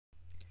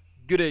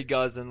Good day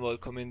guys and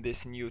welcome in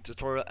this new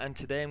tutorial, and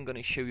today I'm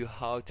gonna show you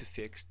how to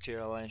fix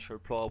Tera Launcher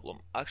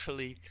problem.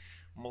 Actually,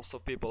 most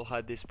of people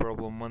had this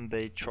problem when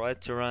they tried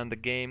to run the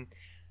game.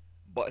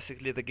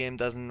 Basically the game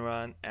doesn't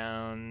run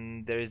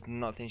and there is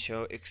nothing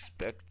show.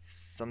 Expect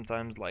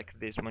sometimes like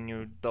this when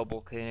you double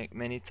click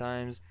many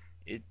times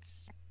it's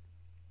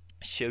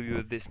show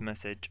you this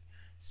message.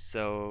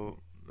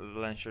 So the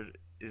launcher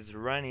is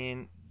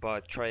running,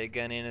 but try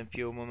again in a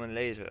few moments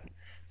later.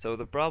 So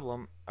the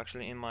problem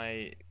actually in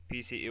my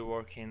PC is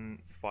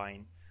working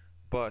fine,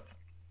 but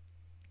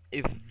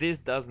if this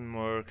doesn't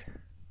work,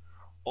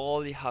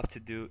 all you have to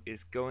do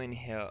is go in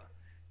here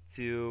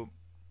to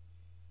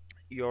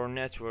your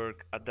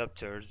network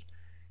adapters,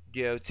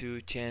 go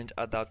to change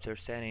adapter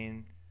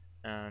setting,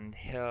 and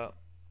here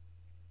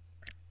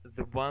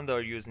the one they're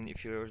using,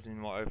 if you're using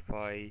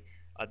Wi-Fi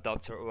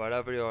adapter or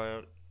whatever you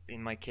are.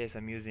 In my case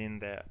I'm using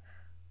the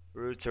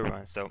router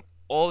one. So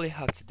all you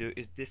have to do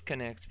is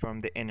disconnect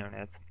from the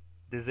internet,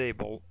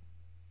 disable.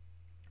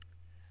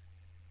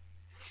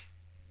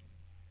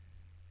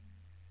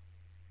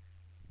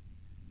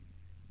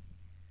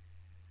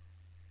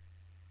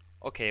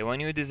 Okay, when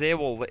you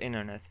disable the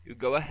internet, you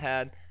go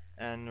ahead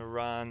and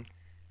run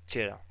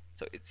Tera.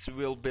 So it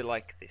will be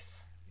like this.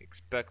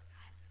 Expect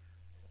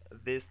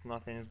this,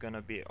 nothing is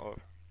gonna be off.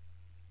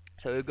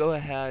 So you go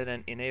ahead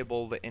and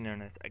enable the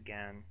internet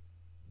again.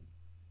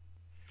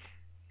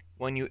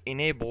 When you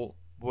enable,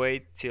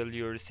 wait till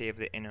you receive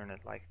the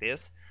internet like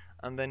this,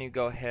 and then you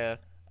go ahead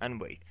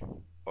and wait,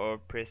 or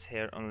press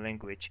here on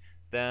language.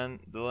 Then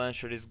the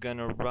launcher is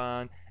gonna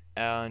run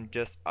and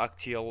just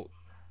activate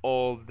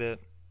all the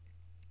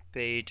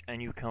page,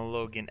 and you can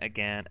log in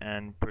again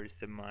and press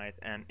submit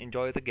and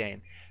enjoy the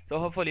game. So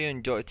hopefully you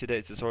enjoyed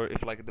today's tutorial.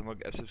 If you like the more,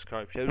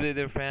 subscribe, share with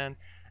your friend.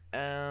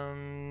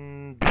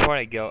 And before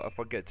I go, I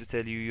forget to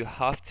tell you, you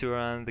have to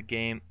run the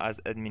game as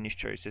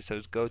administrator.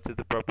 So go to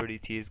the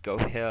properties, go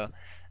here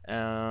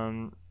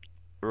and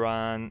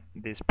run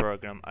this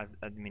program as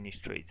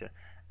administrator.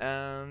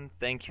 And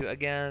thank you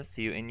again,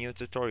 see you in new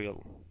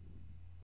tutorial.